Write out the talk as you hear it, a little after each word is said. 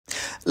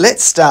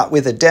let's start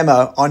with a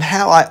demo on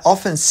how I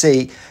often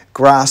see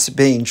grass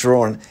being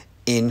drawn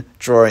in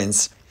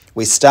drawings.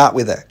 We start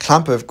with a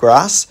clump of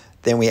grass,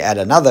 then we add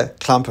another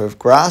clump of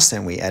grass,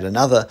 and we add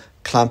another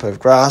clump of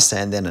grass,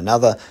 and then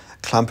another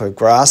clump of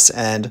grass,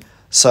 and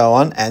so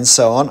on and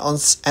so on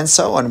and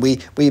so on.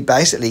 We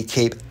basically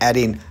keep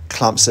adding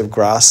clumps of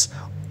grass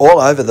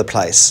all over the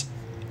place.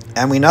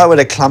 And we know what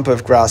a clump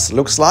of grass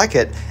looks like.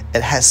 It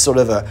has sort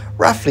of a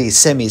roughly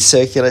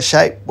semicircular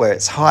shape where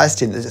it's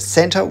highest in the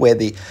center, where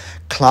the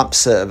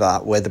clumps of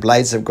where the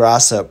blades of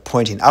grass are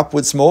pointing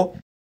upwards more.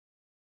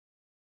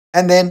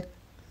 And then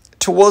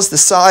towards the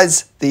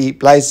sides, the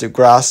blades of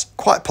grass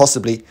quite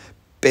possibly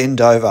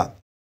bend over,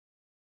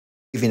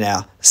 giving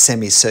our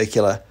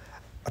semicircular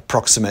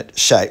approximate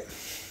shape.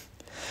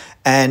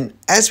 And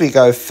as we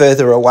go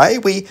further away,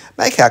 we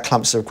make our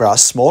clumps of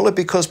grass smaller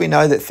because we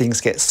know that things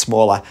get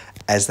smaller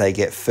as they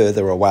get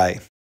further away.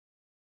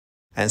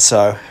 And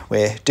so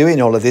we're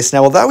doing all of this.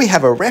 Now, although we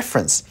have a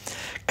reference,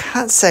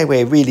 can't say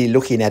we're really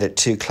looking at it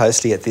too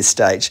closely at this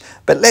stage,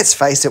 but let's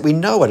face it, we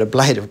know what a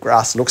blade of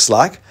grass looks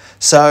like.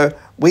 So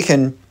we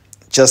can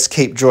just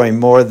keep drawing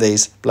more of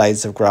these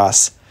blades of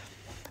grass.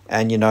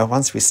 And you know,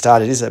 once we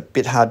start, it is a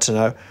bit hard to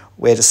know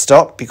where to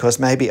stop, because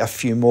maybe a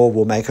few more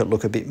will make it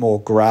look a bit more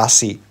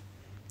grassy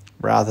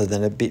rather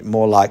than a bit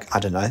more like, I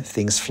don't know,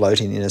 things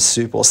floating in a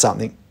soup or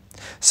something.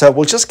 So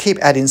we'll just keep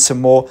adding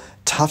some more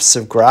tufts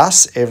of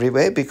grass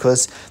everywhere,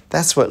 because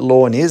that's what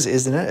lawn is,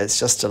 isn't it? It's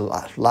just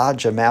a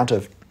large amount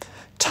of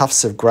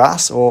tufts of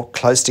grass all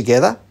close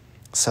together.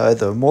 So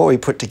the more we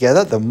put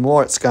together, the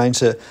more it's going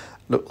to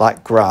look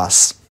like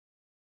grass.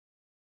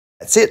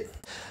 That's it.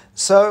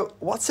 So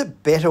what's a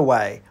better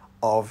way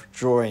of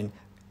drawing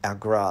our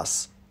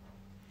grass?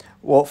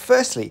 Well,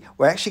 firstly,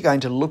 we're actually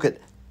going to look at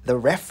the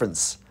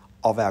reference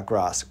of our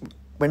grass.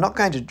 We're not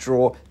going to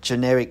draw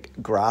generic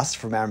grass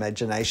from our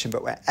imagination,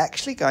 but we're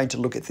actually going to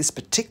look at this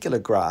particular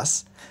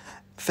grass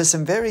for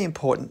some very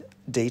important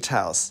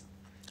details.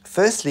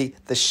 Firstly,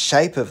 the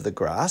shape of the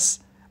grass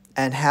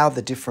and how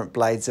the different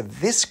blades of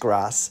this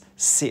grass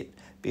sit,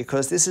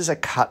 because this is a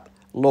cut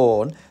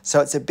lawn, so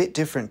it's a bit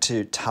different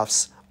to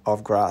tufts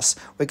of grass.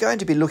 We're going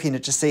to be looking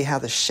at to see how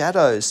the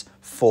shadows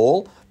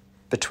fall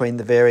between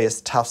the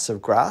various tufts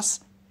of grass,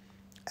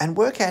 and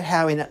work out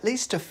how in at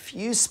least a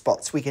few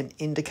spots we can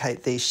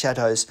indicate these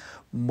shadows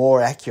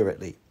more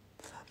accurately.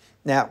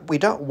 Now, we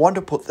don't want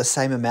to put the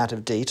same amount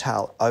of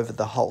detail over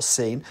the whole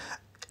scene,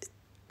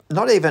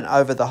 not even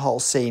over the whole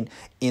scene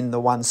in the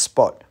one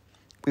spot.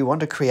 We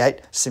want to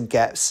create some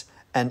gaps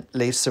and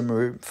leave some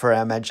room for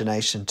our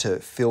imagination to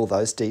fill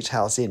those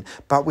details in.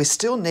 But we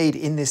still need,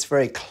 in this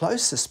very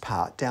closest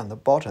part down the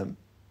bottom,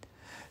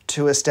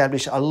 to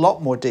establish a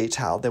lot more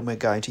detail than we're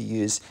going to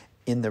use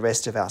in the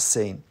rest of our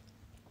scene.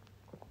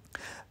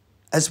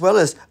 As well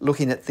as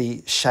looking at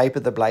the shape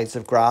of the blades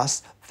of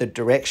grass, the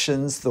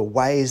directions, the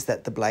ways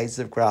that the blades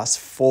of grass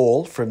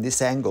fall from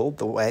this angle,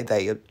 the way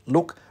they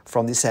look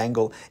from this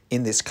angle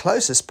in this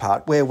closest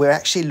part, where we're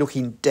actually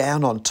looking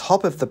down on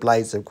top of the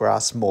blades of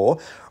grass more,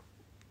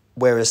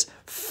 whereas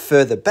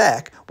further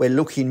back, we're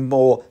looking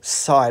more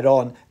side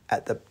on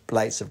at the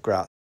blades of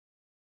grass.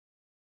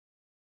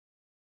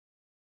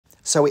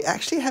 So we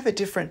actually have a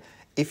different,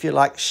 if you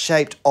like,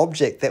 shaped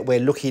object that we're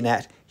looking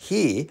at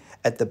here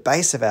at the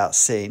base of our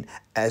scene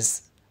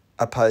as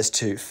opposed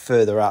to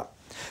further up.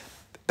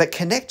 But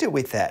connected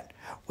with that,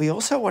 we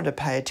also want to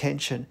pay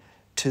attention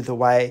to the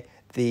way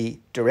the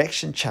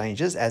direction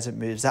changes as it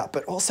moves up,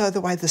 but also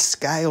the way the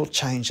scale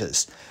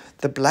changes.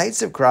 The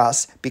blades of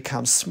grass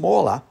become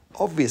smaller,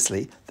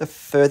 obviously, the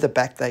further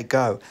back they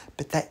go,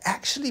 but they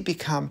actually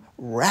become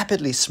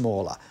rapidly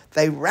smaller.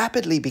 They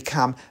rapidly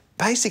become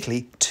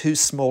basically too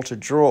small to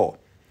draw.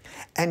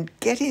 And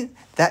getting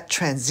that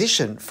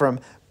transition from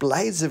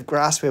blades of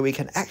grass where we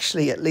can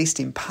actually, at least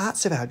in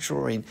parts of our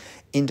drawing,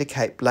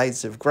 indicate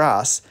blades of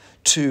grass,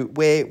 to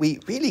where we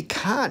really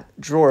can't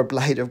draw a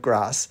blade of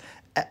grass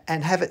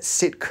and have it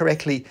sit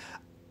correctly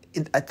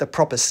at the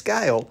proper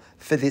scale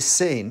for this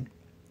scene,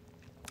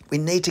 we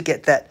need to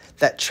get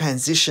that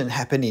transition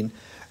happening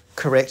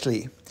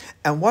correctly.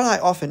 And what I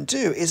often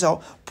do is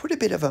I'll put a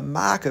bit of a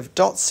mark of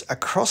dots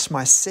across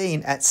my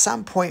scene at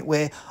some point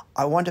where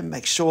I want to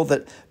make sure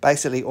that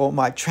basically all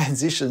my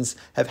transitions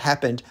have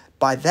happened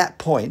by that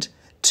point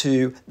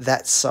to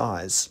that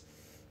size.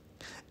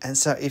 And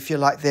so if you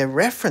like, they're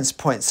reference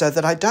points so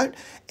that I don't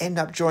end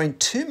up drawing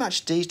too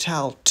much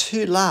detail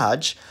too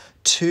large,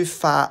 too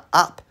far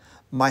up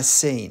my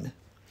scene,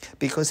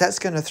 because that's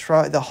going to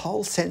throw the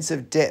whole sense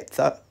of depth,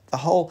 the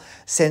whole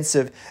sense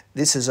of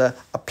this is a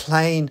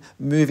plane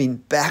moving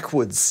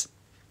backwards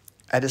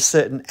at a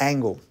certain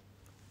angle.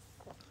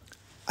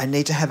 I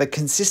need to have a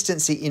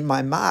consistency in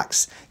my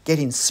marks,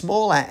 getting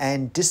smaller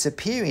and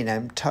disappearing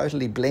and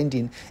totally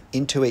blending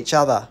into each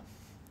other.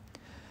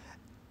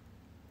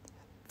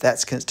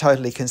 That's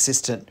totally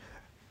consistent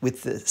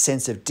with the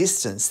sense of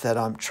distance that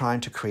I'm trying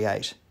to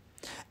create.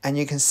 And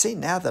you can see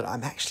now that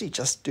I'm actually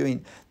just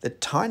doing the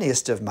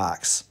tiniest of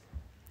marks.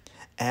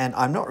 And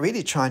I'm not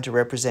really trying to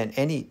represent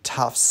any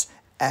tufts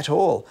at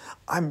all.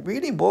 I'm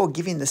really more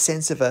giving the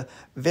sense of a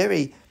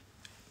very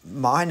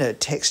minor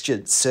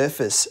textured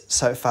surface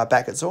so far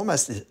back. It's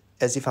almost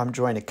as if I'm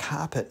drawing a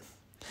carpet.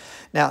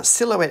 Now,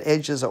 silhouette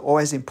edges are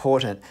always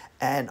important,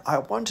 and I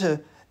want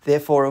to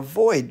therefore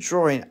avoid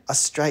drawing a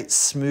straight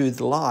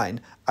smooth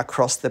line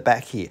across the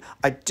back here.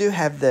 I do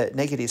have the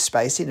negative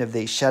spacing of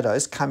these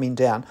shadows coming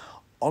down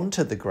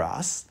onto the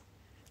grass.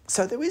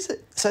 So there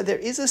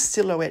is a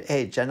silhouette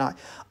edge, and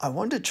I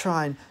want to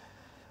try and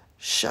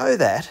show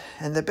that,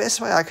 and the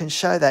best way I can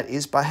show that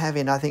is by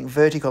having, I think,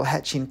 vertical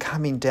hatching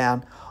coming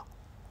down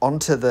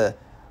onto the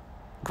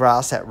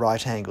grass at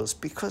right angles,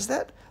 because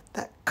that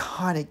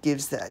kind of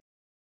gives that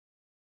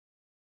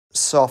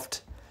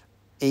soft,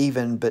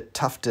 even but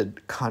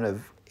tufted kind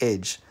of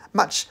edge,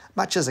 much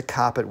as a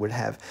carpet would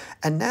have.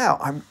 And now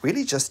I'm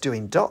really just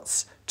doing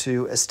dots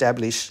to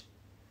establish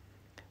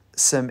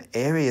some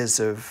areas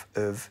of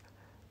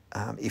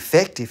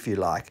effect, if you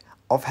like,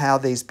 of how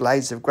these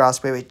blades of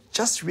grass, where we're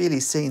just really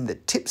seeing the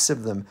tips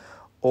of them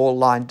all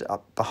lined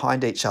up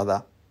behind each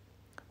other.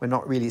 We're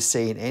not really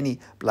seeing any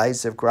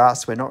blades of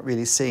grass. We're not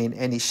really seeing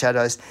any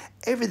shadows.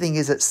 Everything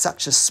is at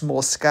such a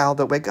small scale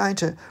that we're going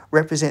to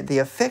represent the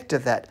effect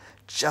of that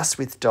just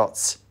with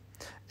dots.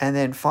 And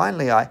then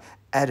finally, I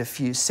add a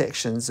few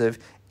sections of,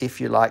 if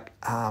you like,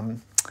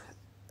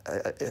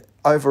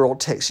 overall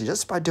texture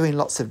just by doing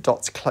lots of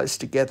dots close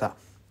together.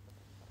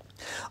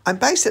 I'm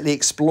basically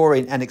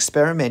exploring and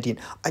experimenting.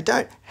 I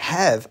don't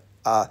have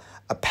a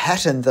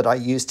pattern that I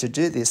use to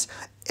do this.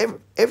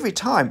 Every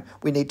time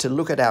we need to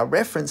look at our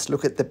reference,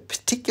 look at the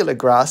particular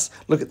grass,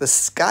 look at the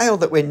scale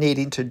that we're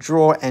needing to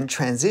draw and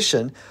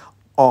transition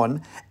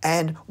on,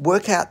 and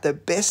work out the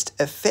best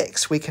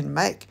effects we can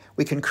make,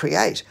 we can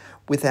create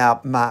with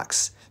our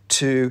marks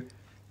to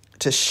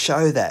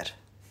show that,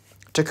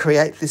 to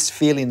create this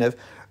feeling of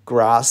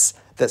grass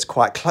that's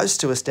quite close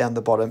to us down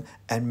the bottom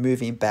and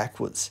moving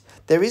backwards.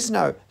 There is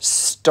no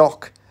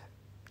stock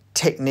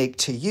technique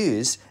to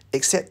use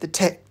except the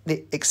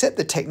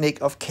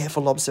technique of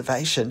careful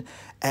observation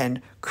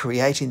and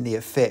creating the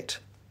effect.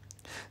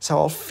 So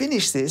I'll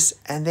finish this,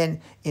 and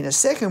then in a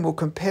second we'll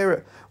compare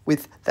it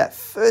with that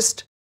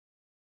first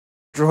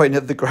drawing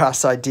of the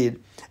grass I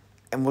did,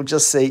 and we'll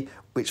just see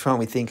which one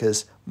we think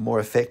is more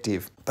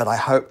effective. But I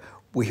hope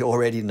we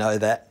already know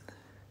that.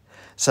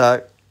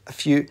 So a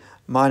few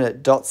minor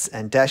dots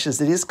and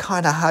dashes. It is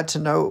kind of hard to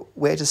know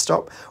where to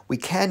stop. We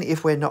can,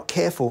 if we're not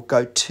careful,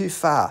 go too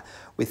far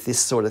with this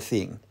sort of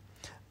thing.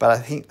 But I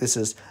think this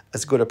is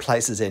as good a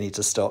place as any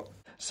to stop.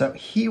 So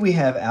here we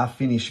have our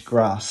finished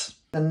grass.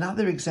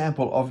 Another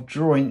example of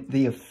drawing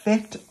the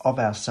effect of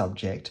our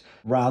subject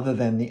rather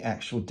than the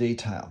actual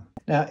detail.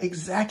 Now,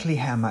 exactly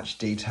how much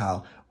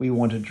detail we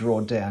want to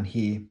draw down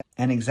here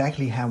and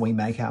exactly how we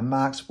make our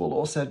marks will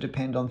also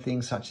depend on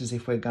things such as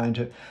if we're going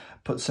to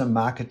put some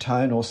marker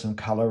tone or some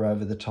color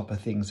over the top of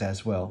things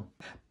as well.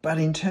 But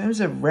in terms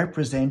of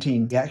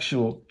representing the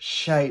actual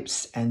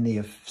shapes and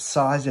the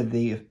size of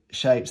the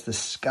shapes, the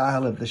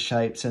scale of the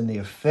shapes and the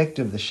effect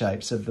of the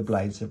shapes of the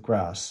blades of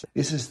grass,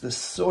 this is the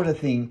sort of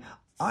thing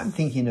I'm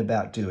thinking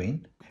about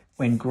doing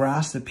when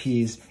grass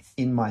appears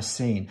in my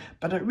scene.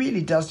 But it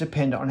really does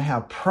depend on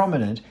how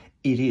prominent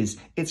it is.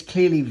 It's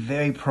clearly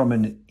very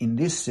prominent in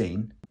this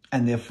scene,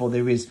 and therefore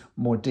there is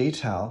more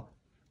detail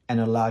and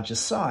a larger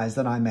size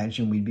than I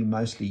imagine we'd be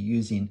mostly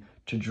using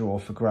to draw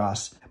for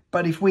grass.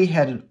 But if we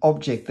had an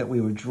object that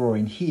we were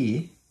drawing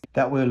here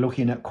that we're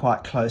looking at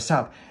quite close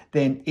up,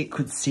 then it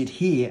could sit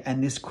here,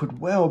 and this could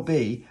well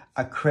be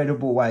a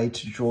credible way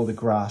to draw the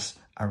grass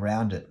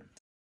around it.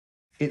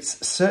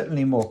 It's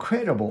certainly more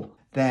credible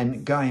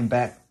than going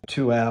back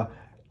to our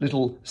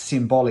little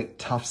symbolic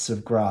tufts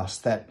of grass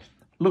that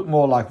look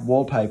more like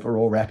wallpaper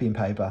or wrapping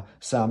paper,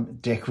 some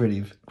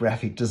decorative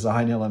graphic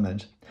design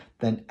element,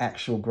 than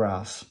actual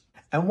grass.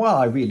 And while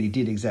I really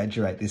did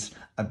exaggerate this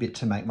a bit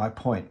to make my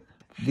point,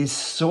 this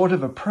sort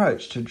of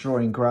approach to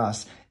drawing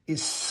grass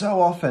is so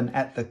often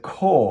at the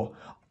core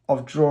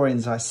of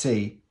drawings I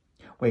see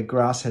where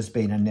grass has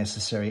been a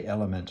necessary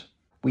element.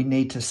 We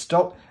need to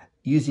stop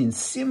using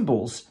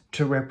symbols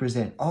to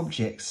represent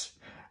objects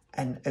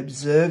and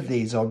observe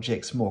these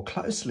objects more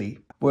closely,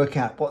 work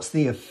out what's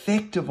the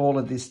effect of all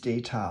of this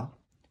detail,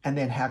 and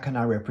then how can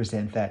I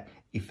represent that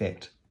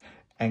effect.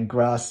 And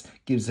grass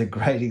gives a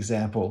great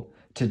example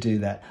to do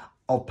that.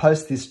 I'll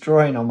post this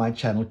drawing on my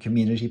channel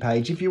community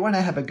page if you want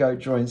to have a go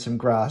drawing some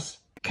grass.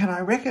 Can I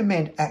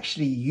recommend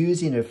actually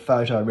using a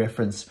photo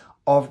reference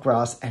of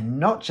grass and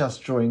not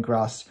just drawing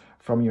grass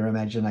from your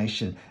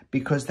imagination,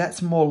 because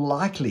that's more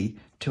likely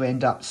to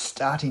end up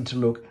starting to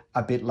look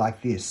a bit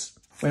like this.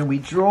 When we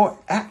draw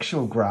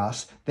actual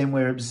grass, then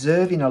we're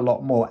observing a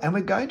lot more, and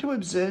we're going to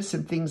observe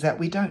some things that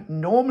we don't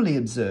normally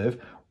observe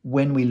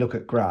when we look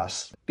at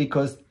grass.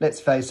 Because let's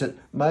face it,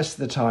 most of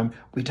the time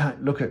we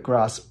don't look at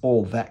grass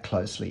all that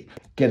closely.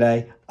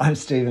 G'day, I'm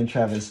Stephen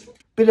Travers.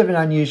 Bit of an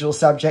unusual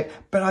subject,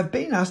 but I've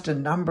been asked a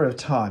number of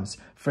times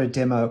for a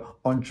demo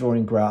on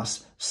drawing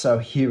grass, so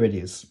here it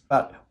is.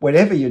 But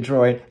whatever you're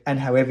drawing and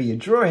however you're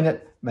drawing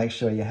it, make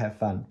sure you have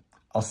fun.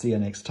 I'll see you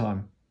next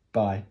time.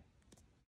 Bye.